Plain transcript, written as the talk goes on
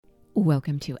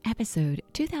Welcome to episode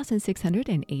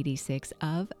 2686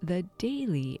 of the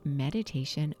Daily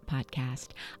Meditation Podcast.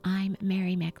 I'm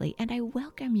Mary Meckley, and I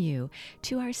welcome you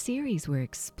to our series we're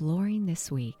exploring this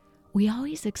week. We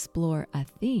always explore a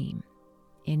theme.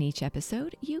 In each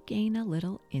episode, you gain a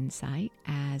little insight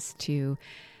as to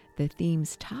the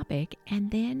theme's topic,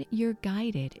 and then you're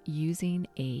guided using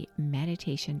a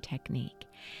meditation technique.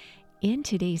 In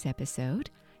today's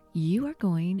episode, you are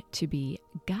going to be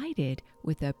guided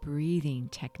with a breathing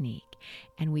technique,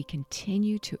 and we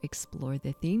continue to explore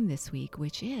the theme this week,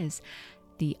 which is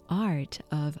the art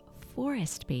of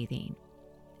forest bathing.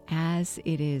 As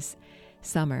it is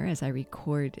summer, as I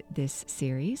record this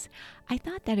series, I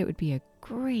thought that it would be a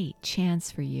great chance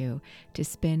for you to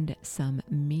spend some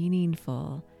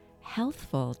meaningful,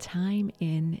 healthful time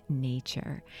in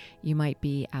nature. You might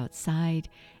be outside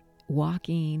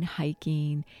walking,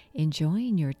 hiking,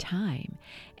 enjoying your time.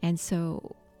 And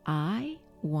so I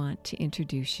want to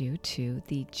introduce you to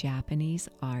the Japanese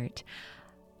art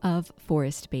of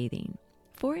forest bathing.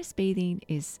 Forest bathing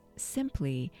is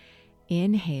simply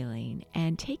inhaling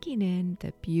and taking in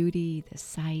the beauty, the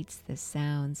sights, the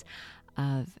sounds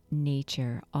of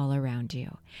nature all around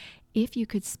you. If you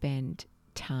could spend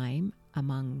time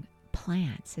among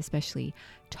plants, especially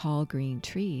tall green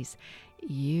trees,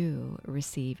 you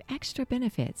receive extra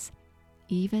benefits.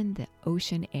 Even the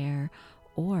ocean air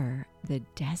or the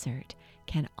desert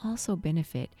can also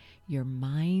benefit your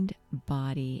mind,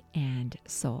 body, and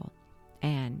soul.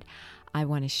 And I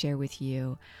want to share with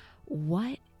you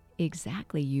what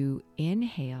exactly you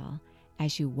inhale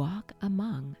as you walk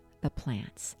among the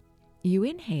plants. You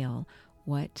inhale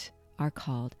what are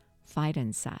called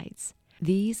phytoncides.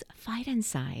 These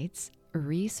phytoncides,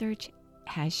 research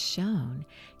has shown,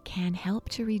 can help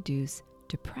to reduce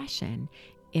depression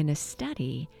in a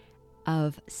study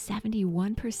of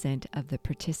 71% of the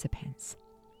participants.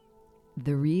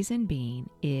 The reason being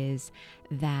is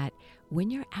that when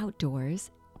you're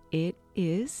outdoors, it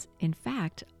is, in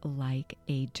fact, like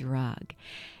a drug.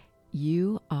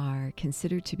 You are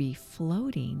considered to be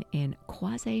floating in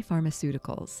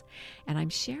quasi-pharmaceuticals. And I'm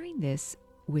sharing this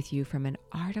with you from an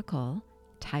article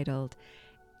titled,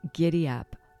 "Giddy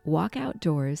Up, Walk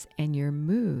Outdoors and Your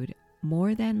Mood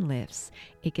More Than Lifts.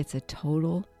 It Gets a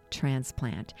Total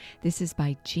Transplant." This is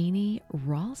by Jeannie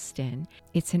Ralston.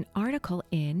 It's an article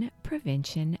in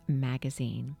Prevention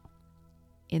Magazine.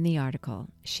 In the article,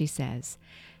 she says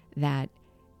that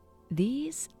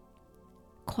these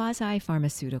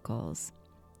quasi-pharmaceuticals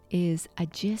is a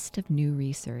gist of new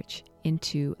research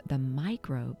into the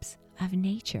microbes of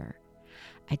nature.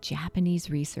 A Japanese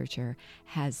researcher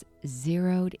has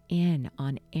zeroed in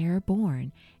on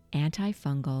airborne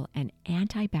antifungal and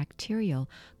antibacterial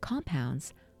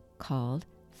compounds called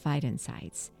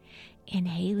phytoncides.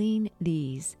 Inhaling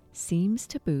these seems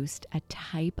to boost a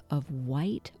type of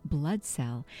white blood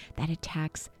cell that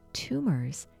attacks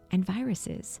tumors and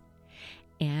viruses.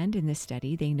 And in this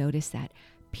study, they noticed that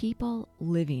people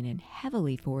living in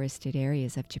heavily forested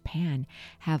areas of Japan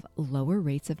have lower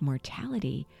rates of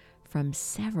mortality from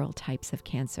several types of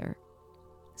cancer.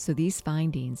 So these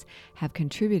findings have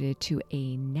contributed to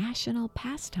a national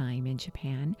pastime in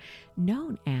Japan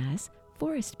known as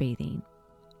forest bathing.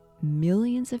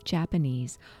 Millions of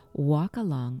Japanese walk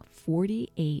along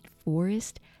 48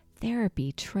 forest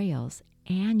therapy trails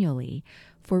annually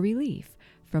for relief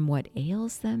from what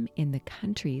ails them in the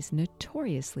country's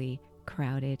notoriously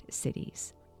crowded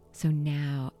cities. So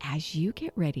now, as you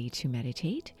get ready to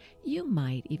meditate, you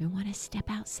might even want to step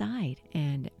outside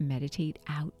and meditate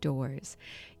outdoors.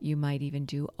 You might even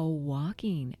do a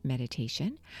walking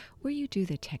meditation where you do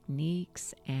the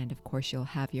techniques, and of course you'll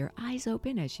have your eyes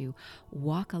open as you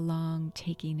walk along,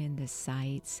 taking in the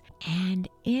sights and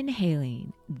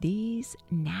inhaling these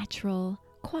natural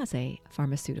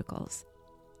quasi-pharmaceuticals.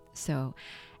 So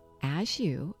as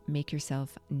you make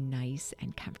yourself nice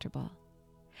and comfortable,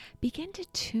 begin to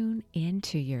tune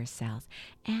into yourself,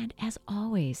 and as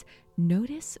always,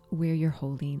 notice where you're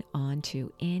holding on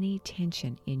to any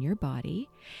tension in your body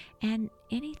and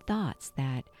any thoughts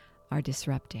that are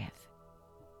disruptive.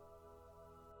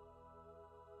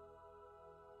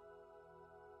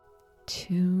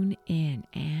 Tune in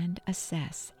and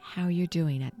assess how you're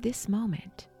doing at this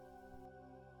moment.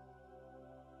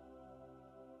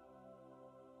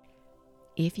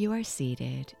 If you are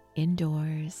seated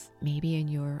indoors, maybe in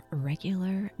your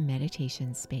regular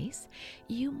meditation space,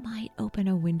 you might open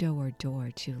a window or door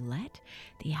to let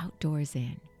the outdoors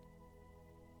in.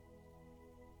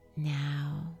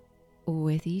 Now,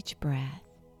 with each breath,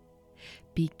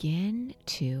 begin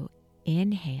to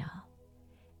inhale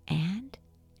and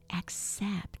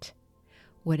accept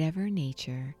whatever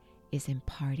nature is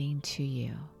imparting to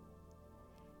you.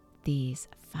 These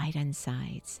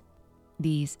phytoncides,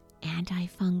 these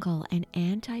antifungal and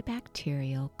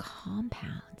antibacterial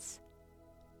compounds,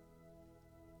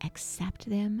 accept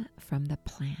them from the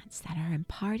plants that are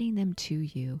imparting them to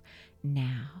you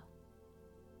now.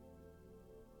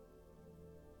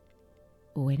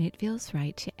 When it feels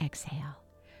right to exhale,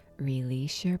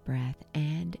 release your breath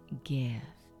and give.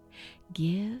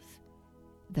 Give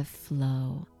the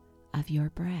flow of your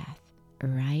breath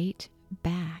right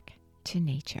back to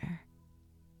nature.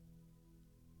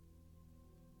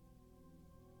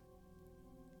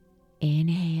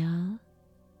 Inhale,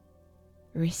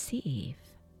 receive.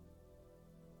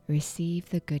 Receive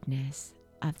the goodness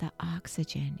of the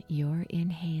oxygen you're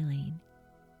inhaling,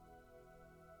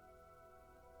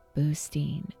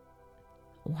 boosting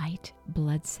white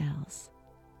blood cells.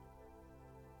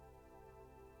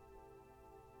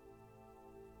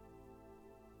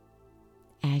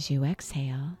 As you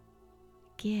exhale,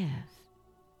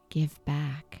 give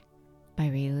back by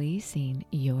releasing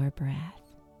your breath.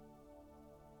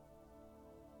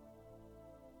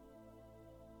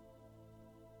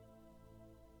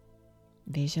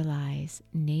 Visualize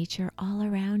nature all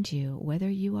around you, whether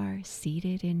you are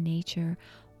seated in nature,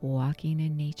 walking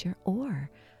in nature, or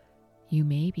you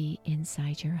may be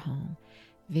inside your home.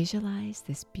 Visualize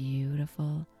this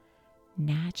beautiful,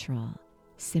 natural,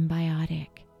 symbiotic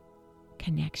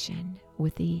connection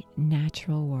with the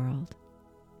natural world.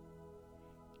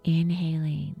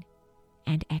 Inhaling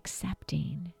and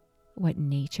accepting what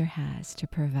nature has to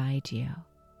provide you.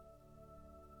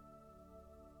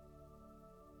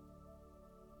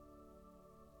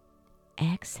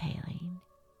 Exhaling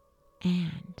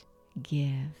and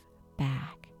give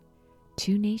back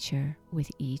to nature with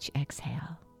each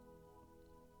exhale.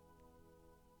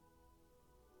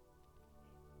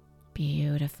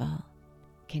 Beautiful.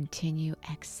 Continue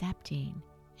accepting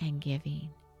and giving.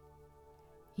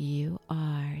 You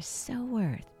are so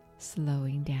worth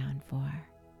slowing down for.